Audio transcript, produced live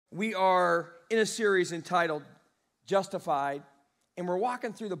We are in a series entitled Justified, and we're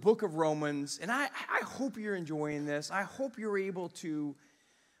walking through the book of Romans, and I hope you're enjoying this. I hope you're able to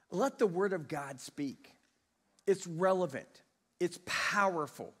let the Word of God speak. It's relevant. It's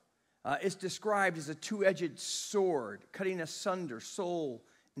powerful. It's described as a two-edged sword, cutting asunder soul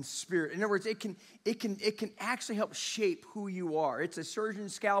and spirit. In other words, it can actually help shape who you are. It's a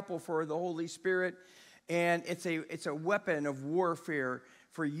surgeon's scalpel for the Holy Spirit, and it's a weapon of warfare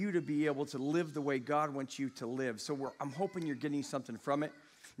for you to be able to live the way God wants you to live. So I'm hoping you're getting something from it.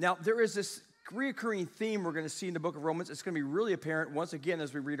 Now, there is this recurring theme we're going to see in the book of Romans. It's going to be really apparent once again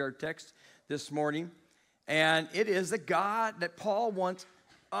as we read our text this morning. And it is that Paul wants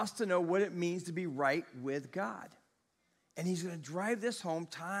us to know what it means to be right with God. And he's going to drive this home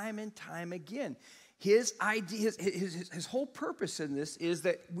time and time again. His idea, his whole purpose in this is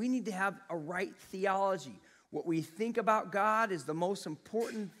that we need to have a right theology. What we think about God is the most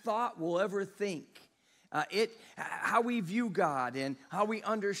important thought we'll ever think. How we view God and how we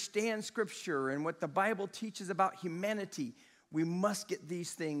understand Scripture and what the Bible teaches about humanity, we must get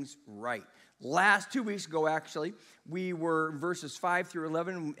these things right. 2 weeks ago, actually, we were in verses 5 through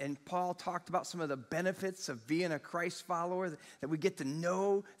 11, and Paul talked about some of the benefits of being a Christ follower, that we get to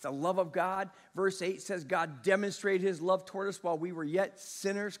know the love of God. Verse 8 says, God demonstrated his love toward us while we were yet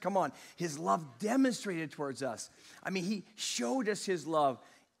sinners. Come on, his love demonstrated towards us. I mean, he showed us his love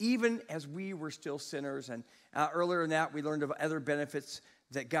even as we were still sinners. And earlier in that, we learned of other benefits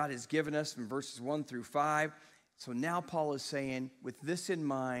that God has given us in verses 1 through 5. So now Paul is saying, with this in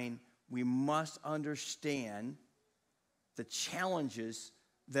mind, we must understand the challenges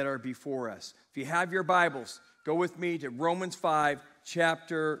that are before us. If you have your Bibles, go with me to Romans 5,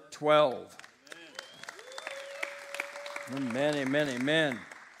 chapter 12. Amen, amen, amen.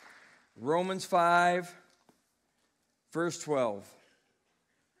 Romans 5, verse 12.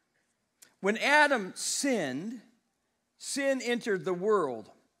 When Adam sinned, sin entered the world.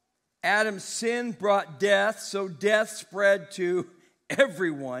 Adam's sin brought death, so death spread to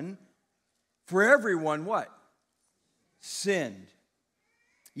everyone. For everyone, what? Sinned.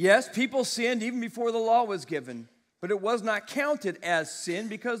 Yes, people sinned even before the law was given, but it was not counted as sin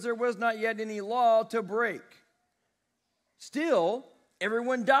because there was not yet any law to break. Still,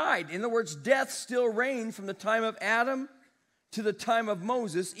 everyone died. In other words, death still reigned from the time of Adam to the time of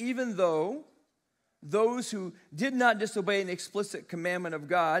Moses, even though those who did not disobey an explicit commandment of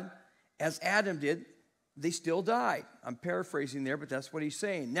God, as Adam did, they still died. I'm paraphrasing there, but that's what he's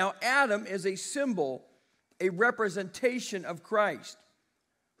saying. Now, Adam is a symbol, a representation of Christ,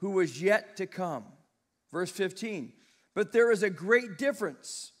 who was yet to come. Verse 15. But there is a great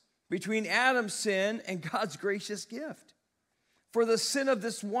difference between Adam's sin and God's gracious gift. For the sin of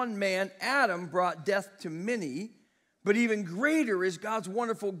this one man, Adam, brought death to many, but even greater is God's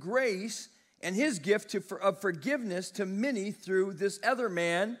wonderful grace and his gift of forgiveness to many through this other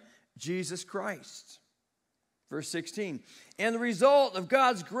man, Jesus Christ. Verse 16, and the result of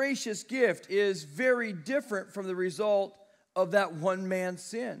God's gracious gift is very different from the result of that one man's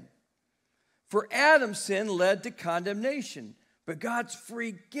sin. For Adam's sin led to condemnation, but God's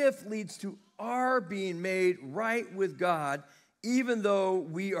free gift leads to our being made right with God, even though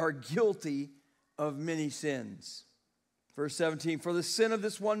we are guilty of many sins. Verse 17, for the sin of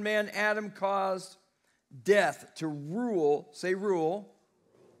this one man, Adam, caused death to rule, say rule,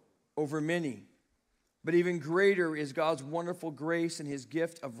 over many. But even greater is God's wonderful grace and his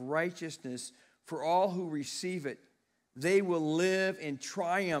gift of righteousness for all who receive it. They will live in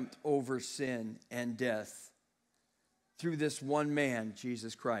triumph over sin and death through this one man,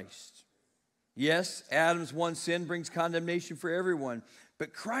 Jesus Christ. Yes, Adam's one sin brings condemnation for everyone,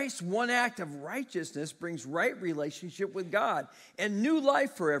 but Christ's one act of righteousness brings right relationship with God and new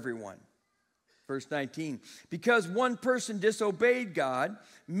life for everyone. Verse 19, because one person disobeyed God,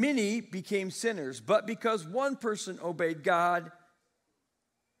 many became sinners. But because one person obeyed God,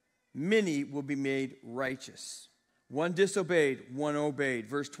 many will be made righteous. One disobeyed, one obeyed.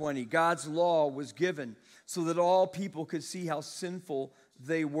 Verse 20, God's law was given so that all people could see how sinful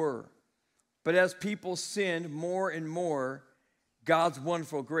they were. But as people sinned more and more, God's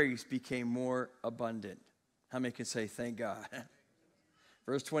wonderful grace became more abundant. How many can say, thank God?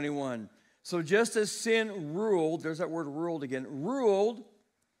 Verse 21, so just as sin ruled, there's that word ruled again, ruled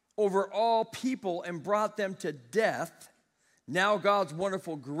over all people and brought them to death, now God's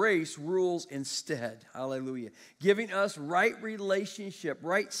wonderful grace rules instead. Hallelujah. Giving us right relationship,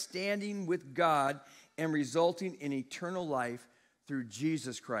 right standing with God, and resulting in eternal life through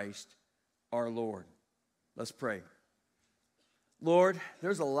Jesus Christ our Lord. Let's pray. Lord,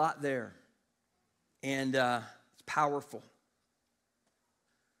 there's a lot there, and it's powerful.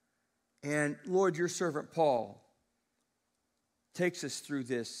 And Lord, your servant Paul takes us through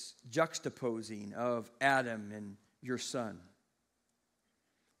this juxtaposing of Adam and your son.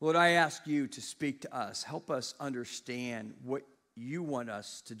 Lord, I ask you to speak to us. Help us understand what you want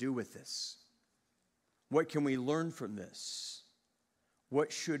us to do with this. What can we learn from this?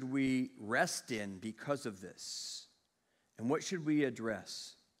 What should we rest in because of this? And what should we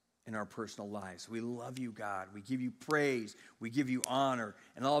address in our personal lives? We love you, God. We give you praise. We give you honor.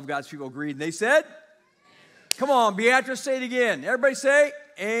 And all of God's people agreed. And they said, come on, Beatrice, say it again. Everybody say,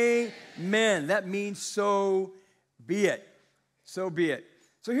 amen. That means so be it. So be it.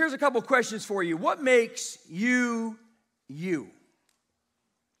 So here's a couple questions for you. What makes you, you?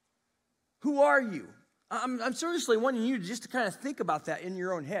 Who are you? I'm seriously wanting you just to kind of think about that in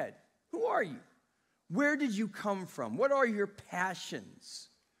your own head. Who are you? Where did you come from? What are your passions?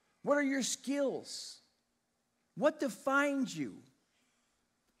 What are your skills? What defines you?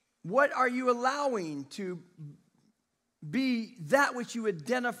 What are you allowing to be that which you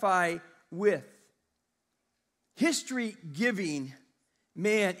identify with? History giving,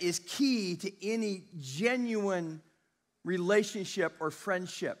 man, is key to any genuine relationship or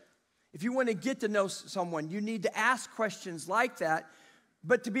friendship. If you want to get to know someone, you need to ask questions like that.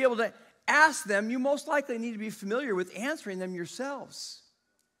 But to be able to ask them, you most likely need to be familiar with answering them yourselves.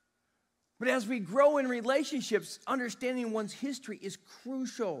 But as we grow in relationships, understanding one's history is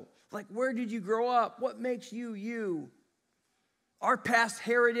crucial. Like, where did you grow up? What makes you, you? Our past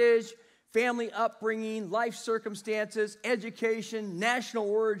heritage, family upbringing, life circumstances, education, national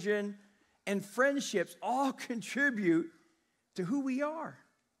origin, and friendships all contribute to who we are.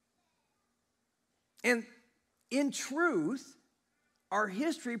 And in truth, our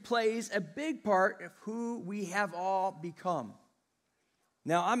history plays a big part of who we have all become.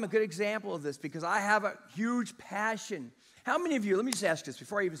 Now, I'm a good example of this because I have a huge passion. How many of you, let me just ask this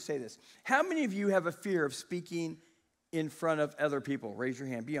before I even say this. How many of you have a fear of speaking in front of other people? Raise your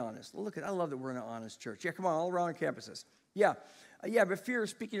hand. Be honest. Look, I love that we're in an honest church. Yeah, come on, all around our campuses. Yeah, but fear of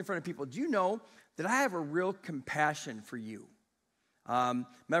speaking in front of people. Do you know that I have a real compassion for you? Matter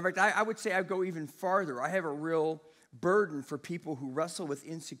of fact, I would say I'd go even farther. I have a real burden for people who wrestle with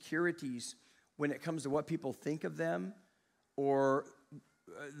insecurities when it comes to what people think of them, or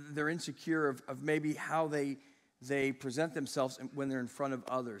they're insecure of maybe how they present themselves when they're in front of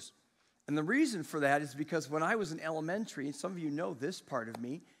others. And the reason for that is because when I was in elementary, and some of you know this part of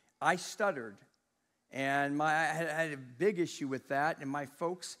me, I stuttered. And I had a big issue with that, and my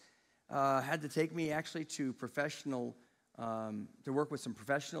folks had to take me actually to to work with some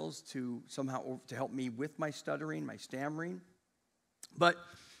professionals to help me with my stuttering, my stammering. But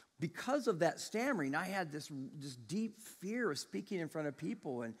because of that stammering, I had this deep fear of speaking in front of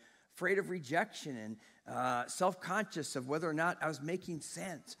people, and afraid of rejection, and self-conscious of whether or not I was making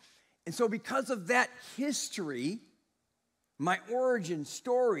sense. And so because of that history, my origin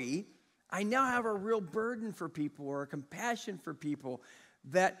story, I now have a real burden for people, or a compassion for people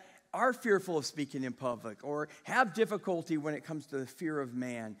that are fearful of speaking in public or have difficulty when it comes to the fear of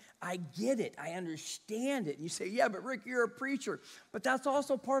man. I get it. I understand it. And you say, yeah, but Rick, you're a preacher. But that's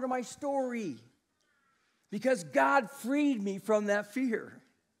also part of my story, because God freed me from that fear.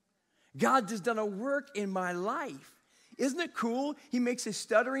 God has done a work in my life. Isn't it cool? He makes a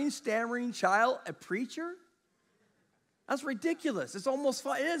stuttering, stammering child a preacher. That's ridiculous. It's almost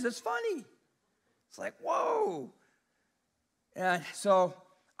fun. It is. It's funny. It's like, whoa. And so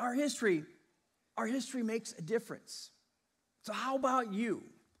our history makes a difference. So how about you?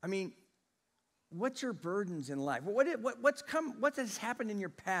 I mean, what's your burdens in life? What has happened in your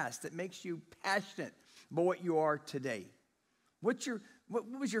past that makes you passionate about what you are today? What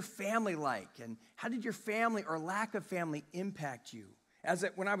was your family like? And how did your family or lack of family impact you?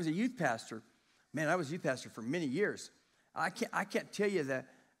 When I was a youth pastor, man, I was a youth pastor for many years. I can't tell you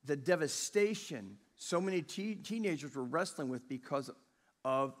the devastation so many teenagers were wrestling with because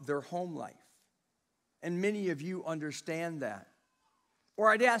of their home life. And many of you understand that.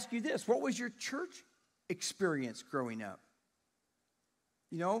 Or I'd ask you this: what was your church experience growing up?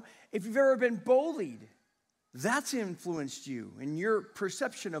 You know, if you've ever been bullied, that's influenced you in your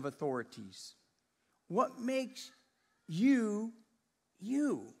perception of authorities. What makes you,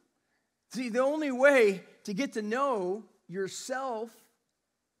 you? See, the only way to get to know yourself,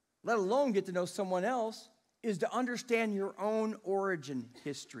 let alone get to know someone else, is to understand your own origin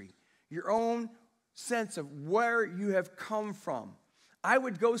history, your own sense of where you have come from. I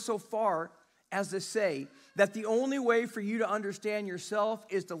would go so far as to say that the only way for you to understand yourself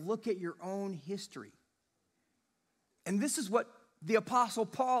is to look at your own history. And this is what the Apostle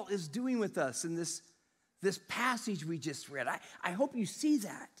Paul is doing with us in this passage we just read. I hope you see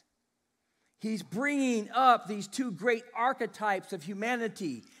that. he's bringing up these two great archetypes of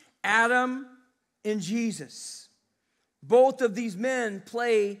humanity, Adam and Jesus. Both of these men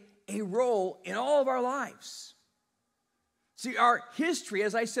play a role in all of our lives. See, our history,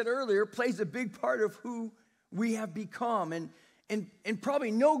 as I said earlier, plays a big part of who we have become. And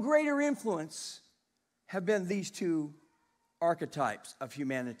probably no greater influence have been these two archetypes of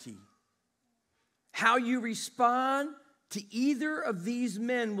humanity. How you respond to either of these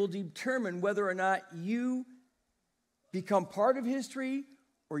men will determine whether or not you become part of history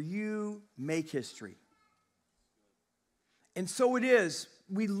or you make history. And so it is,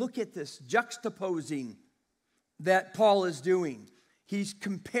 we look at this juxtaposing that Paul is doing. He's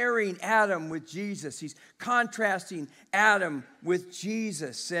comparing Adam with Jesus. He's contrasting Adam with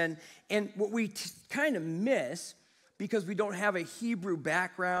Jesus. And what we kind of miss, because we don't have a Hebrew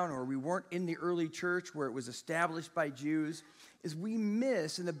background or we weren't in the early church where it was established by Jews, is we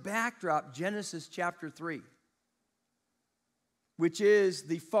miss in the backdrop Genesis chapter 3, which is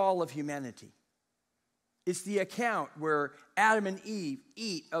the fall of humanity. It's the account where Adam and Eve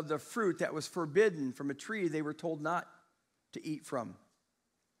eat of the fruit that was forbidden from a tree they were told not to eat from.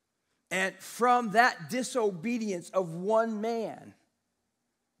 And from that disobedience of one man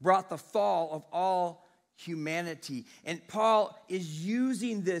brought the fall of all humanity. And Paul is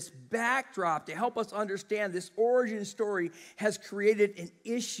using this backdrop to help us understand this origin story has created an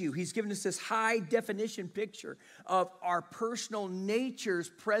issue. He's given us this high definition picture of our personal nature's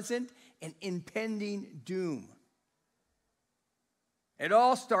present and impending doom. It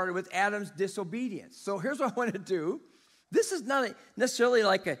all started with Adam's disobedience. So here's what I want to do. This is not necessarily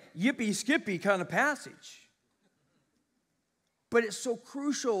like a yippee-skippy kind of passage, but it's so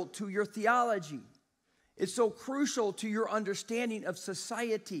crucial to your theology. It's so crucial to your understanding of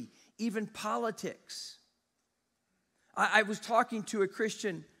society, even politics. I was talking to a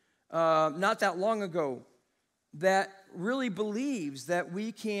Christian not that long ago that really believes that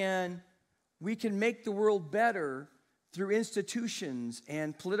we can make the world better through institutions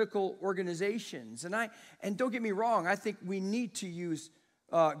and political organizations. And don't get me wrong, I think we need to use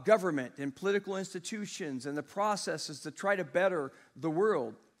government and political institutions and the processes to try to better the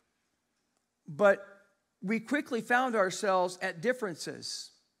world. But we quickly found ourselves at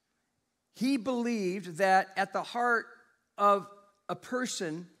differences. He believed that at the heart of a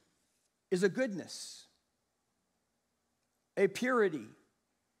person is a goodness, a purity.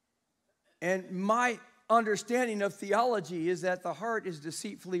 And my understanding of theology is that the heart is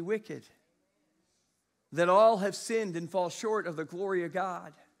deceitfully wicked, that all have sinned and fall short of the glory of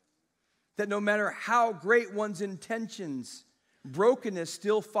God, that no matter how great one's intentions, brokenness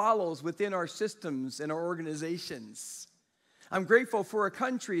still follows within our systems and our organizations. I'm grateful for a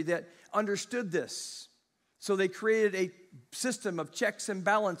country that understood this. So they created a system of checks and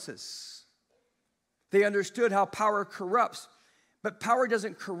balances. They understood how power corrupts. But power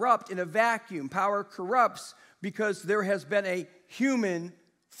doesn't corrupt in a vacuum. Power corrupts because there has been a human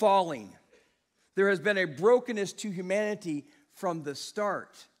falling. There has been a brokenness to humanity from the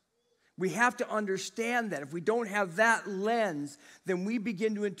start. We have to understand that. If we don't have that lens, then we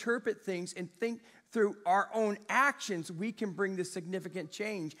begin to interpret things and think through our own actions, we can bring this significant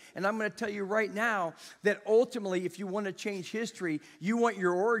change. And I'm going to tell you right now that ultimately, if you want to change history, you want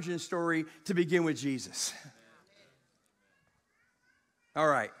your origin story to begin with Jesus. All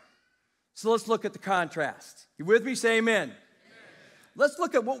right. So let's look at the contrast. You with me? Say amen. Amen. Let's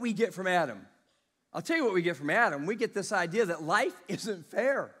look at what we get from Adam. I'll tell you what we get from Adam. We get this idea that life isn't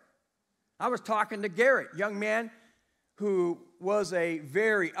fair. I was talking to Garrett, young man who was a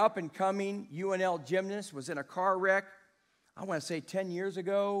very up-and-coming UNL gymnast, was in a car wreck, I want to say 10 years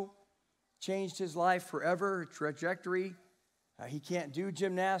ago, changed his life forever, trajectory. He can't do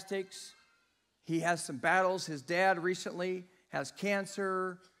gymnastics. He has some battles. His dad recently has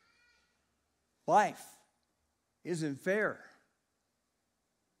cancer. Life isn't fair.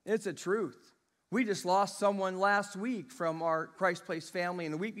 It's a truth. We just lost someone last week from our Christ Place family,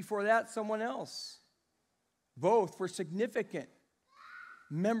 and the week before that, someone else. Both were significant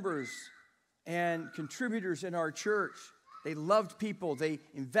members and contributors in our church. They loved people. They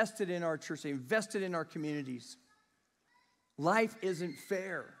invested in our church. They invested in our communities. Life isn't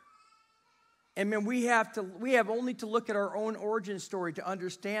fair. And man, we have only to look at our own origin story to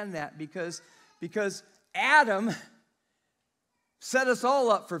understand that, because Adam set us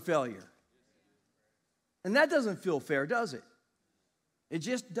all up for failure. And that doesn't feel fair, does it? It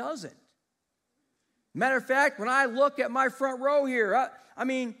just doesn't. Matter of fact, when I look at my front row here, I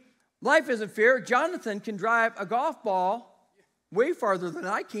mean, life isn't fair. Jonathan can drive a golf ball way farther than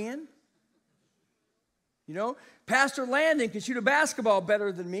I can. You know, Pastor Landon can shoot a basketball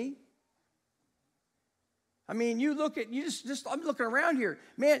better than me. I mean, I'm looking around here.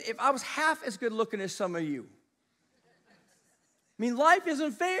 Man, if I was half as good looking as some of you. I mean, life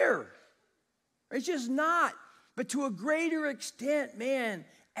isn't fair. It's just not. But to a greater extent, man,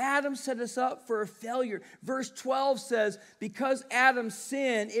 Adam set us up for a failure. Verse 12 says, because Adam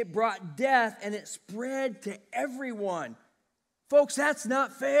sinned, it brought death and it spread to everyone. Folks, that's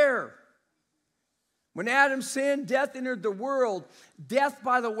not fair. When Adam sinned, death entered the world. Death,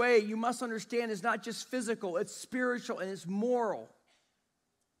 by the way, you must understand, is not just physical, it's spiritual and it's moral.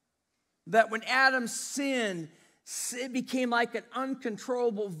 That when Adam sinned, it became like an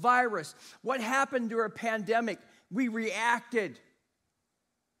uncontrollable virus. What happened during a pandemic? We reacted.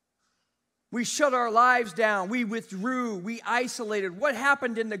 We shut our lives down. We withdrew. We isolated. What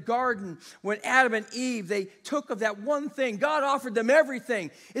happened in the garden when Adam and Eve, they took of that one thing? God offered them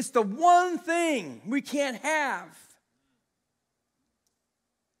everything. It's the one thing we can't have.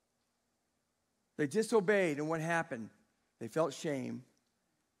 They disobeyed, and what happened? They felt shame,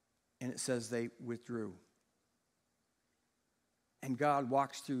 and it says they withdrew. And God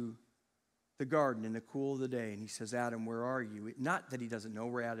walks through the garden in the cool of the day, and he says, Adam, where are you? Not that he doesn't know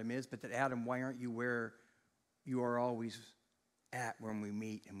where Adam is, but that, Adam, why aren't you where you are always at when we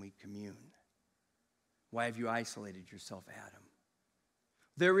meet and we commune? Why have you isolated yourself, Adam?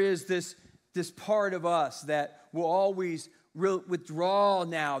 There is this part of us that will always withdraw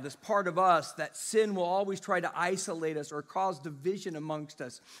now, this part of us that sin will always try to isolate us or cause division amongst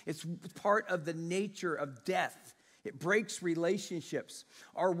us. It's part of the nature of death. It breaks relationships.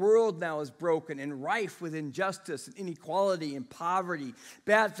 Our world now is broken and rife with injustice and inequality and poverty.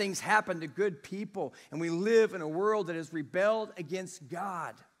 Bad things happen to good people, and we live in a world that has rebelled against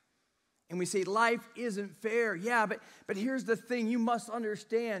God. And we say life isn't fair. Yeah, but here's the thing you must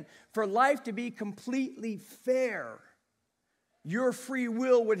understand. For life to be completely fair, your free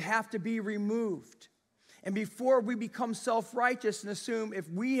will would have to be removed. And before we become self-righteous and assume if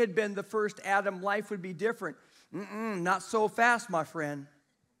we had been the first Adam, life would be different. Not so fast, my friend.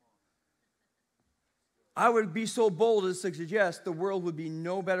 I would be so bold as to suggest the world would be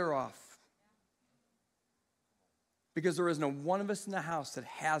no better off. Because there isn't one of us in the house that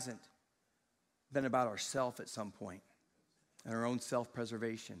hasn't been about ourselves at some point and our own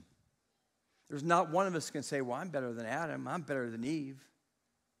self-preservation. There's not one of us can say, well, I'm better than Adam. I'm better than Eve.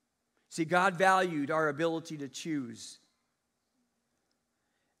 See, God valued our ability to choose.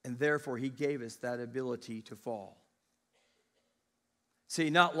 And therefore, he gave us that ability to fall.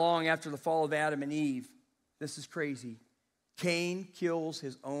 See, not long after the fall of Adam and Eve, this is crazy, Cain kills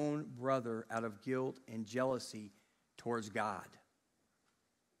his own brother out of guilt and jealousy towards God.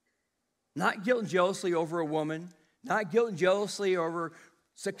 Not guilt and jealousy over a woman, not guilt and jealousy over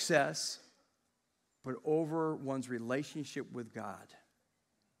success, but over one's relationship with God.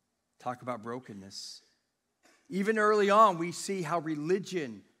 Talk about brokenness. Even early on, we see how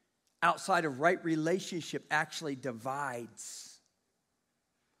religion outside of right relationship actually divides.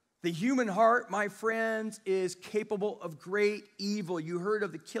 The human heart, my friends, is capable of great evil. You heard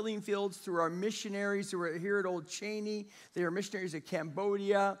of the killing fields through our missionaries who were here at Old Cheney. They are missionaries in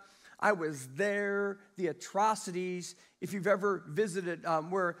Cambodia. I was there. The atrocities, if you've ever visited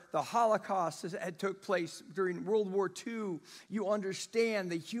where the Holocaust had took place during World War II, you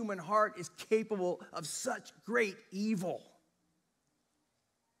understand the human heart is capable of such great evil.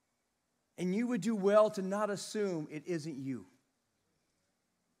 And you would do well to not assume it isn't you.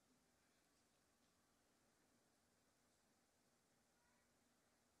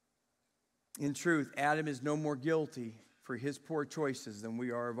 In truth, Adam is no more guilty for his poor choices than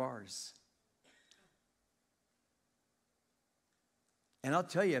we are of ours. And I'll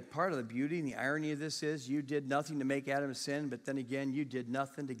tell you, part of the beauty and the irony of this is you did nothing to make Adam sin, but then again, you did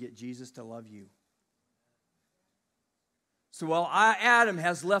nothing to get Jesus to love you. So while Adam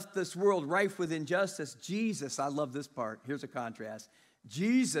has left this world rife with injustice, Jesus, I love this part. Here's a contrast.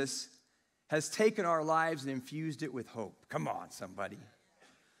 Jesus has taken our lives and infused it with hope. Come on, somebody.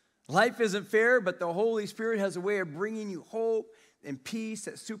 Life isn't fair, but the Holy Spirit has a way of bringing you hope and peace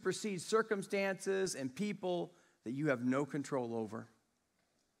that supersedes circumstances and people that you have no control over.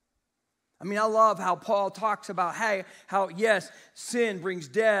 I mean, I love how Paul talks about how yes, sin brings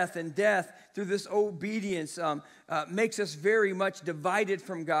death, and death through this obedience makes us very much divided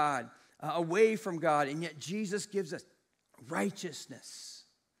from God, away from God, and yet Jesus gives us righteousness,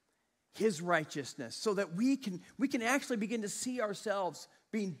 his righteousness, so that we can actually begin to see ourselves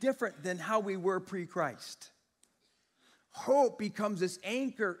being different than how we were pre-Christ. Hope becomes this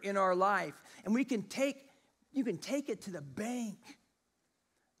anchor in our life, and you can take it to the bank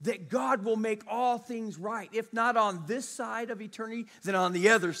that God will make all things right, if not on this side of eternity, then on the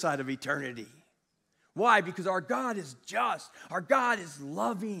other side of eternity. Why? Because our God is just. Our God is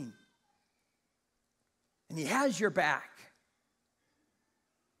loving. And He has your back.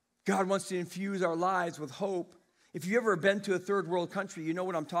 God wants to infuse our lives with hope. If you've ever been to a third world country, you know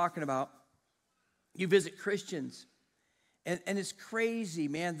what I'm talking about. You visit Christians, and it's crazy,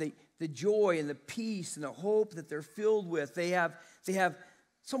 man, the joy and the peace and the hope that they're filled with. They have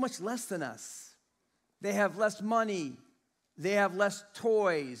so much less than us. They have less money. They have less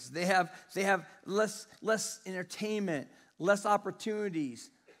toys. They have less entertainment, less opportunities,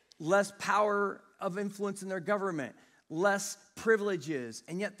 less power of influence in their government, less privileges,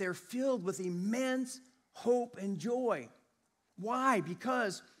 and yet they're filled with immense hope and joy. Why?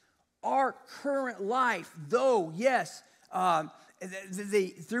 Because our current life, though, yes,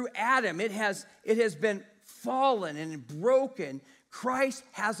 through Adam, it has been fallen and broken. Christ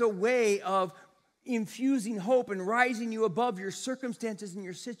has a way of infusing hope and rising you above your circumstances and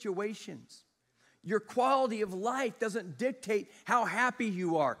your situations. Your quality of life doesn't dictate how happy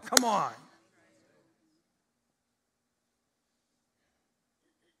you are. Come on.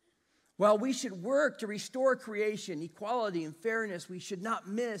 While we should work to restore creation, equality, and fairness, we should not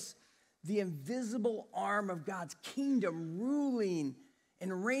miss the invisible arm of God's kingdom ruling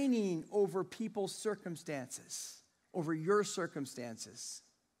and reigning over people's circumstances, over your circumstances.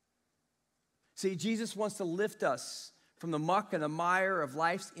 See, Jesus wants to lift us from the muck and the mire of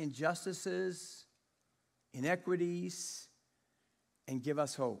life's injustices, inequities, and give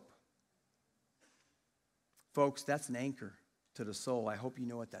us hope. Folks, that's an anchor to the soul. I hope you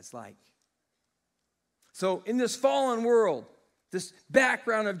know what that's like. So in this fallen world, this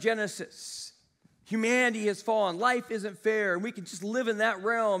background of Genesis, humanity has fallen. Life isn't fair, and we can just live in that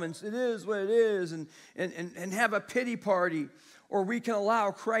realm, and it is what it is, and have a pity party. Or we can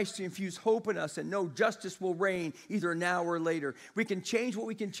allow Christ to infuse hope in us and know justice will reign either now or later. We can change what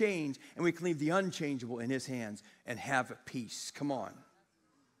we can change, and we can leave the unchangeable in His hands and have peace. Come on.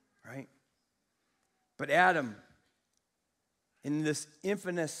 Right? But Adam, in this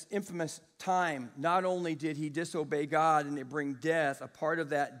infamous time, not only did he disobey God and it bring death, a part of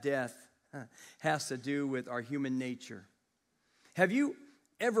that death has to do with our human nature. Have you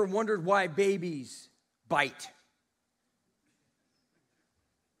ever wondered why babies bite?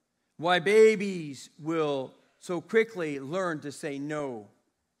 Why babies will so quickly learn to say no?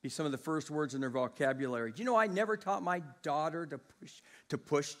 Be some of the first words in their vocabulary. Do you know I never taught my daughter to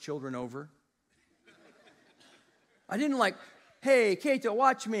push children over? I didn't like, hey, Kato,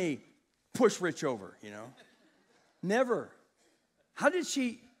 watch me push Rich over, you know. Never. How did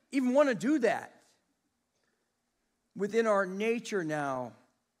she even want to do that? Within our nature now,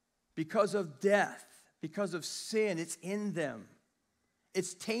 because of death, because of sin, it's in them.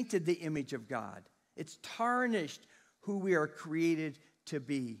 It's tainted the image of God. It's tarnished who we are created to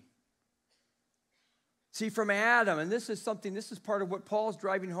be. See, from Adam, and this is part of what Paul's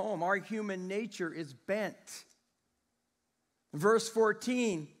driving home, our human nature is bent. Verse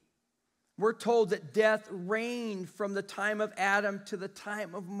 14, we're told that death reigned from the time of Adam to the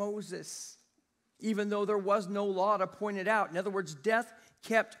time of Moses, even though there was no law to point it out. In other words, death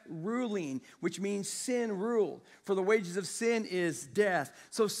kept ruling, which means sin ruled. For the wages of sin is death.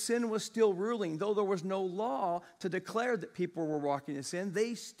 So sin was still ruling. Though there was no law to declare that people were walking in sin,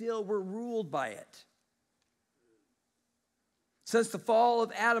 they still were ruled by it. Since the fall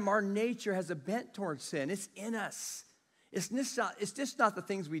of Adam, our nature has a bent towards sin. It's in us. It's just not the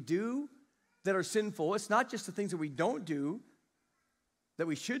things we do that are sinful. It's not just the things that we don't do that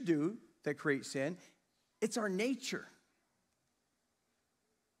we should do that create sin. It's our nature.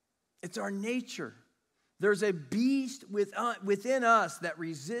 It's our nature. There's a beast within us that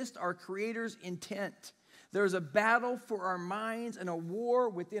resists our Creator's intent. There's a battle for our minds and a war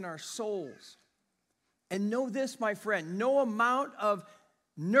within our souls. And know this, my friend, no amount of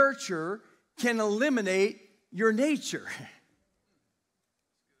nurture can eliminate your nature.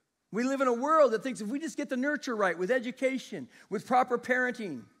 We live in a world that thinks if we just get the nurture right with education, with proper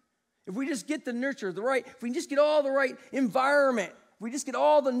parenting, if we just get the nurture if we just get all the right environment, if we just get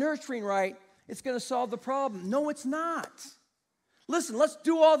all the nurturing right, it's going to solve the problem. No, it's not. Listen, let's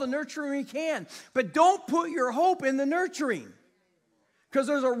do all the nurturing we can, but don't put your hope in the nurturing, because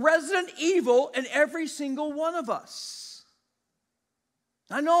there's a resident evil in every single one of us.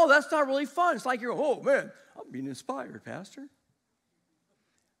 I know that's not really fun. It's like you're, oh man, I'm being inspired, Pastor.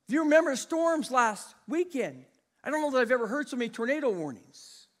 If you remember storms last weekend, I don't know that I've ever heard so many tornado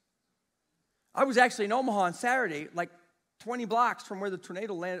warnings. I was actually in Omaha on Saturday, like 20 blocks from where the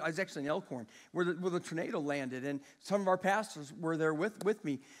tornado landed. I was actually in Elkhorn, where the tornado landed, and some of our pastors were there with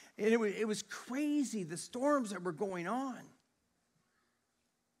me. And it was crazy, the storms that were going on.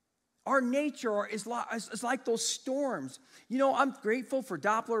 our nature is like those storms. You know, I'm grateful for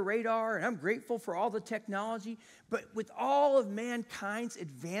Doppler radar, and I'm grateful for all the technology, but with all of mankind's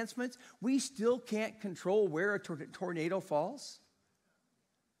advancements, we still can't control where a tornado falls.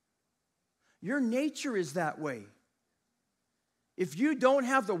 Your nature is that way. If you don't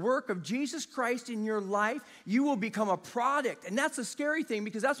have the work of Jesus Christ in your life, you will become a product. And that's a scary thing,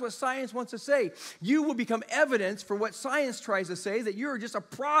 because that's what science wants to say. You will become evidence for what science tries to say, that you're just a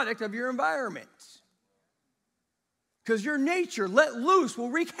product of your environment. Because your nature, let loose, will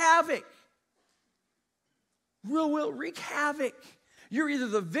wreak havoc. Will wreak havoc. You're either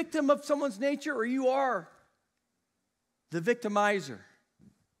the victim of someone's nature, or you are the victimizer.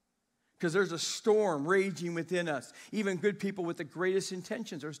 Because there's a storm raging within us. Even good people with the greatest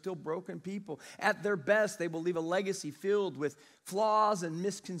intentions are still broken people. At their best, they will leave a legacy filled with flaws and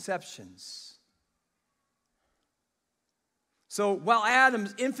misconceptions. So while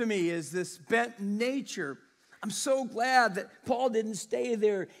Adam's infamy is this bent nature, I'm so glad that Paul didn't stay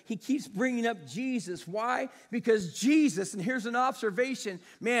there. He keeps bringing up Jesus. Why? Because Jesus, and here's an observation,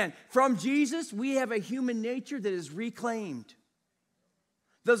 man, from Jesus, we have a human nature that is reclaimed.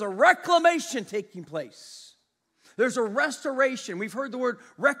 There's a reclamation taking place. There's a restoration. We've heard the word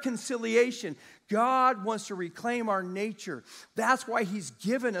reconciliation. God wants to reclaim our nature. That's why he's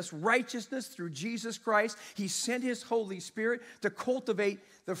given us righteousness through Jesus Christ. He sent his Holy Spirit to cultivate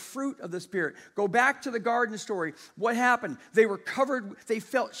the fruit of the Spirit. Go back to the garden story. What happened? They were covered. They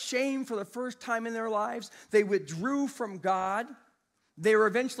felt shame for the first time in their lives. They withdrew from God. They were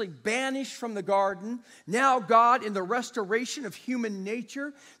eventually banished from the garden. Now God, in the restoration of human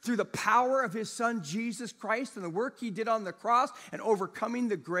nature, through the power of his Son, Jesus Christ, and the work he did on the cross and overcoming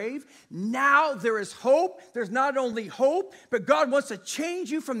the grave, now there is hope. There's not only hope, but God wants to change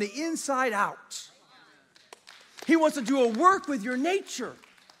you from the inside out. He wants to do a work with your nature.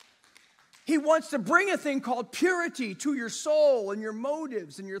 He wants to bring a thing called purity to your soul and your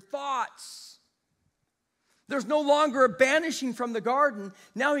motives and your thoughts. There's no longer a banishing from the garden.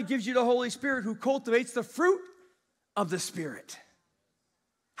 Now he gives you the Holy Spirit who cultivates the fruit of the Spirit.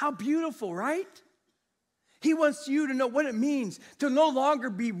 How beautiful, right? He wants you to know what it means to no longer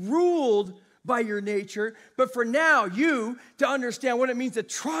be ruled by your nature, but for now you to understand what it means to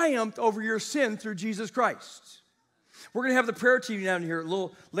triumph over your sin through Jesus Christ. We're going to have the prayer team down here a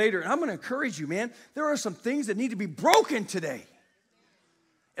little later, and I'm going to encourage you, man. There are some things that need to be broken today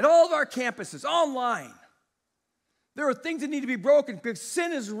at all of our campuses, online. There are things that need to be broken because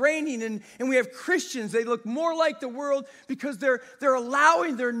sin is reigning, and we have Christians. They look more like the world because they're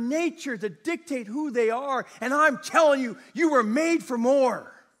allowing their nature to dictate who they are. And I'm telling you, you were made for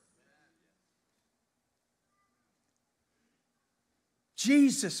more.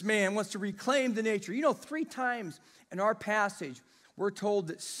 Jesus, man, wants to reclaim the nature. You know, 3 times in our passage, we're told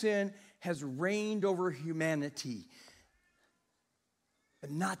that sin has reigned over humanity.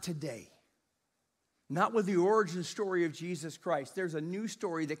 But not today. Not with the origin story of Jesus Christ. There's a new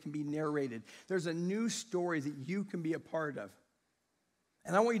story that can be narrated. There's a new story that you can be a part of.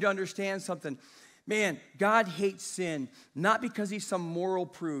 And I want you to understand something. Man, God hates sin, not because he's some moral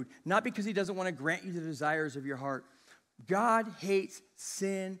prude, not because he doesn't want to grant you the desires of your heart. God hates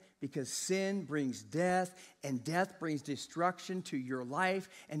sin because sin brings death, and death brings destruction to your life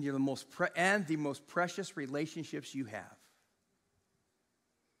and the most precious relationships you have.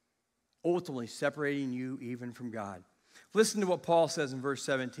 Ultimately separating you even from God. Listen to what Paul says in verse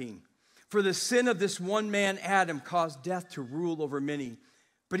 17. For the sin of this one man, Adam, caused death to rule over many.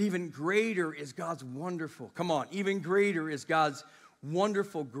 But even greater is God's wonderful, even greater is God's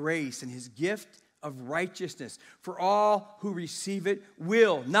wonderful grace and his gift of righteousness. For all who receive it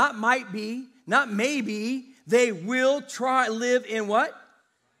will, not might be, not maybe, they will live in what?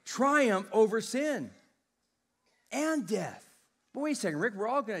 Triumph over sin and death. But wait a second, Rick, we're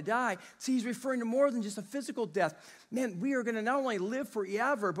all going to die. See, he's referring to more than just a physical death. Man, we are going to not only live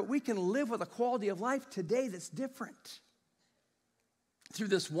forever, but we can live with a quality of life today that's different. Through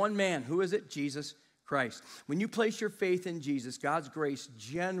this one man, who is it? Jesus Christ. When you place your faith in Jesus, God's grace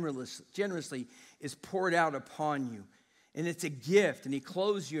generously is poured out upon you. And it's a gift, and he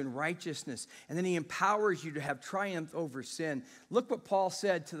clothes you in righteousness. And then he empowers you to have triumph over sin. Look what Paul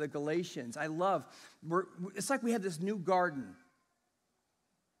said to the Galatians. It's like we have this new garden.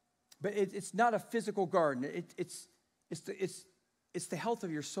 But it's not a physical garden. It's the health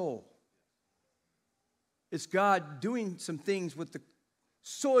of your soul. It's God doing some things with the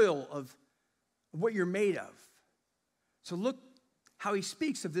soil of what you're made of. So look how he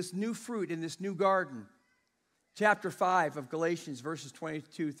speaks of this new fruit in this new garden. chapter 5 of Galatians, verses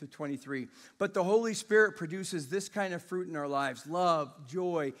 22 through 23. But the Holy Spirit produces this kind of fruit in our lives: love,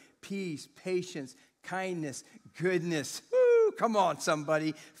 joy, peace, patience, kindness, goodness. Woo, come on,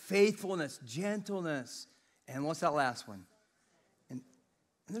 somebody. Faithfulness, gentleness. And what's that last one? And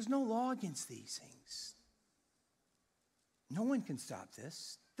there's no law against these things. No one can stop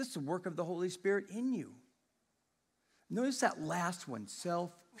this. This is the work of the Holy Spirit in you. Notice that last one,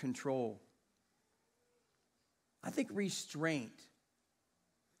 self-control. I think restraint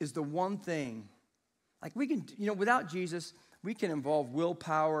is the one thing. Like we can, without Jesus, we can involve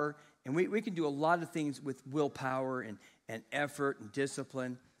willpower, and we can do a lot of things with willpower and effort and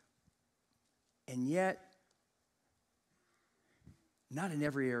discipline. And yet, not in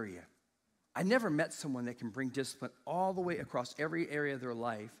every area. I never met someone that can bring discipline all the way across every area of their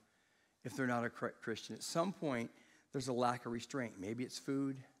life if they're not a Christian. At some point, there's a lack of restraint. Maybe it's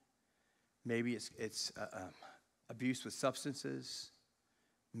food. Maybe it's abuse with substances.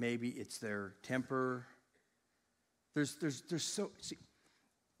 Maybe it's their temper.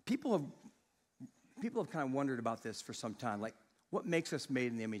 People have kind of wondered about this for some time. Like, what makes us made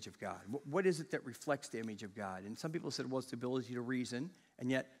in the image of God? What is it that reflects the image of God? And some people said, well, it's the ability to reason,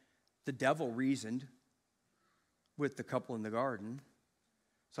 and yet the devil reasoned with the couple in the garden.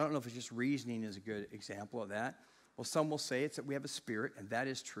 So I don't know if it's just reasoning is a good example of that. Well, some will say it's that we have a spirit, and that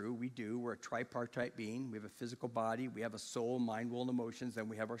is true. We do. We're a tripartite being. We have a physical body. We have a soul, mind, will, and emotions. Then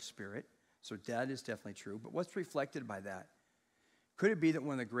we have our spirit. So that is definitely true. But what's reflected by that? Could it be that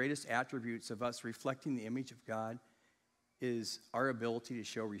one of the greatest attributes of us reflecting the image of God is our ability to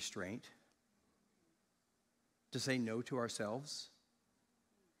show restraint? To say no to ourselves?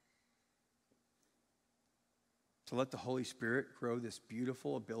 To let the Holy Spirit grow this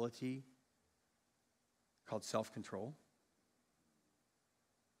beautiful ability called self-control?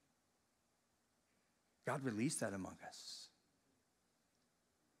 God released that among us.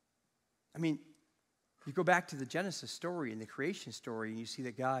 I mean, you go back to the Genesis story and the creation story, and you see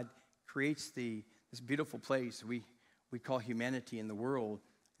that God creates this beautiful place we call humanity in the world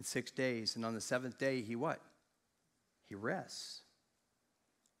in 6 days. And on the seventh day, he what? He rests.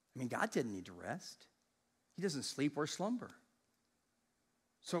 I mean, God didn't need to rest. He doesn't sleep or slumber.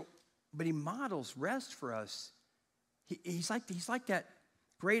 But he models rest for us. He's like that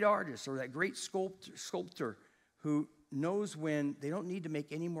great artist or that great sculptor who knows when they don't need to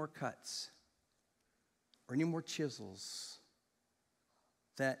make any more cuts or any more chisels,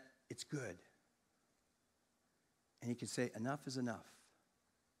 that it's good. And he can say, enough is enough.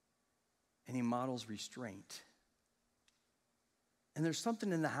 And he models restraint. And there's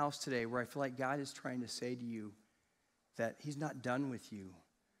something in the house today where I feel like God is trying to say to you that he's not done with you,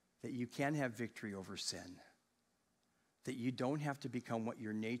 that you can have victory over sin, that you don't have to become what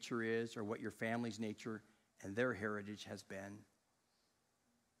your nature is or what your family's nature and their heritage has been.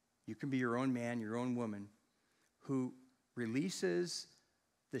 You can be your own man, your own woman, who releases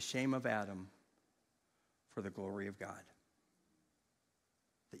the shame of Adam for the glory of God.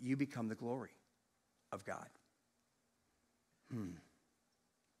 That you become the glory of God.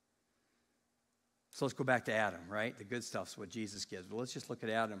 So let's go back to Adam, right? The good stuff's what Jesus gives. But let's just look at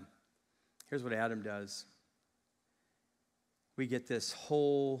Adam. Here's what Adam does. We get this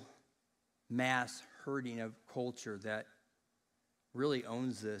whole mass herding of culture that really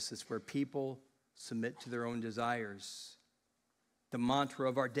owns this. It's where people submit to their own desires. The mantra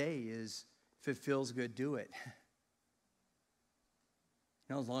of our day is, if it feels good, do it.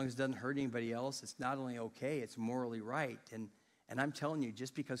 As long as it doesn't hurt anybody else, it's not only okay, it's morally right. And I'm telling you,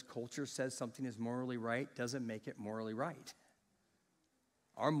 just because culture says something is morally right doesn't make it morally right.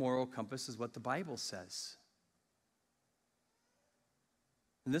 Our moral compass is what the Bible says.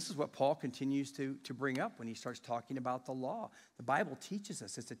 And this is what Paul continues to bring up when he starts talking about the law. The Bible teaches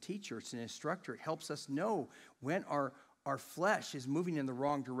us. It's a teacher. It's an instructor. It helps us know when our flesh is moving in the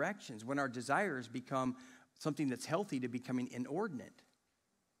wrong directions, when our desires become something that's healthy to becoming inordinate.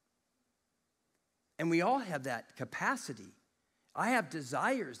 And we all have that capacity. I have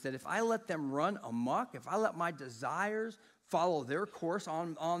desires that if I let them run amok, if I let my desires follow their course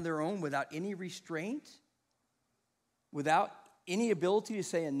on their own without any restraint, without any ability to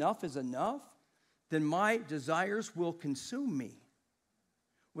say enough is enough, then my desires will consume me.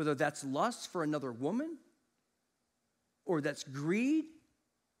 Whether that's lust for another woman, or that's greed,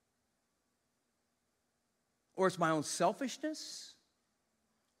 or it's my own selfishness,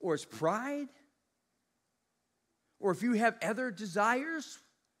 or it's pride, or if you have other desires,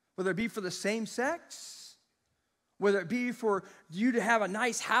 whether it be for the same sex, whether it be for you to have a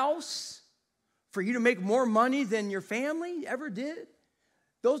nice house, for you to make more money than your family ever did,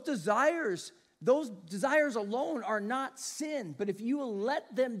 those desires those desires alone are not sin, but if you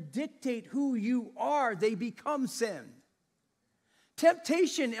let them dictate who you are, they become sin.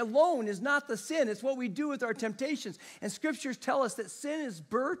 Temptation alone is not the sin. It's what we do with our temptations. And scriptures tell us that sin is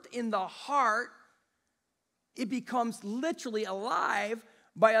birthed in the heart. It becomes literally alive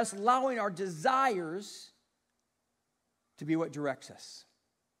by us allowing our desires to be what directs us.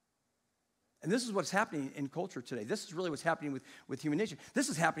 And this is what's happening in culture today. This is really what's happening with human nature. This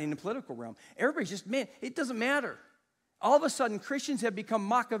is happening in the political realm. Everybody's just, man, it doesn't matter. All of a sudden, Christians have become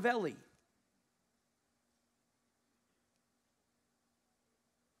Machiavelli.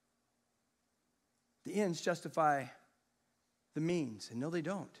 The ends justify the means. And no, they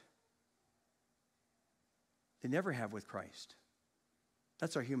don't. They never have with Christ.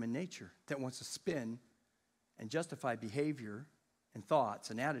 That's our human nature that wants to spin and justify behavior and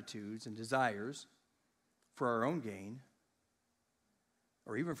thoughts and attitudes and desires for our own gain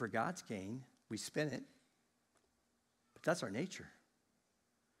or even for God's gain. We spin it. But that's our nature.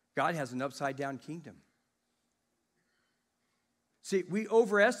 God has an upside-down kingdom. See, we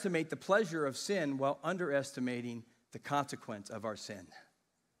overestimate the pleasure of sin while underestimating the consequence of our sin.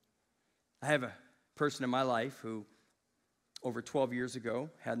 I have a person in my life who, over 12 years ago,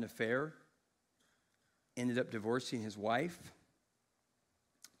 had an affair, ended up divorcing his wife.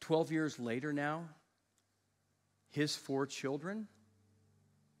 12 years later now, his 4 children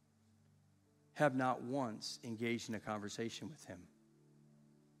have not once engaged in a conversation with him.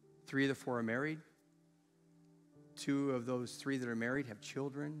 3 of the 4 are married. 2 of those 3 that are married have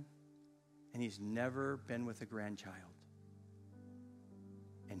children, and he's never been with a grandchild.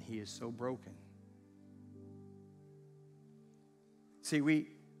 And he is so broken. See, we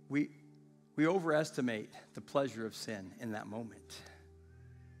overestimate the pleasure of sin in that moment,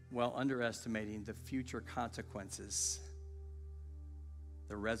 while underestimating the future consequences,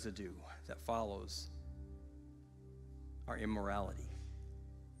 the residue that follows our immorality.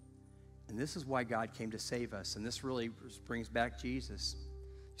 And this is why God came to save us. And this really brings back Jesus.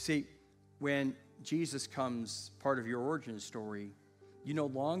 See, when Jesus comes part of your origin story, you no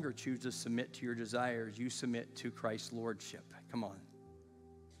longer choose to submit to your desires. You submit to Christ's lordship. Come on.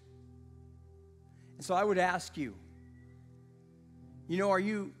 And so I would ask you, are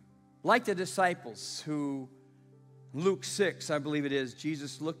you like the disciples who, Luke 6, I believe it is,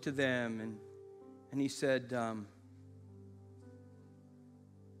 Jesus looked to them and he said,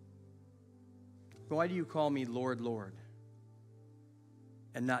 why do you call me Lord, Lord,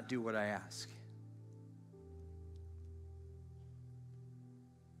 and not do what I ask?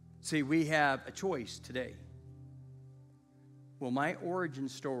 See, we have a choice today. Will my origin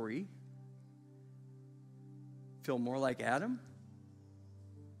story feel more like Adam?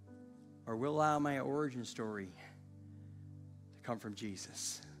 Or will allow my origin story to come from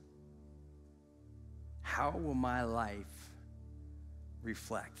Jesus? How will my life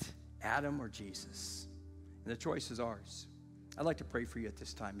reflect Adam or Jesus? And the choice is ours. I'd like to pray for you at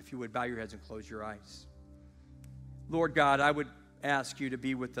this time. If you would bow your heads and close your eyes. Lord God, I would ask you to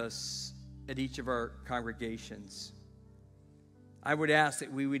be with us at each of our congregations. I would ask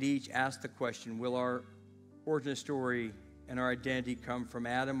that we would each ask the question, will our origin story and our identity come from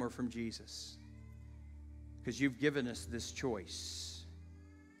Adam or from Jesus? Because you've given us this choice.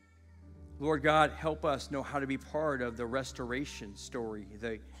 Lord God, help us know how to be part of the restoration story,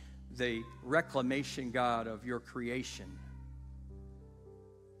 the reclamation, God, of your creation.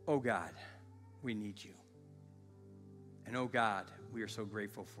 Oh God, we need you. And oh God, we are so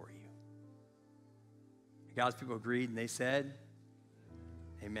grateful for you. God's people agreed and they said,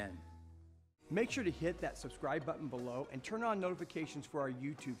 amen. Make sure to hit that subscribe button below and turn on notifications for our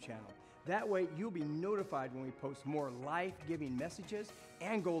YouTube channel. That way you'll be notified when we post more life-giving messages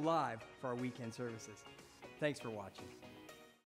and go live for our weekend services. Thanks for watching.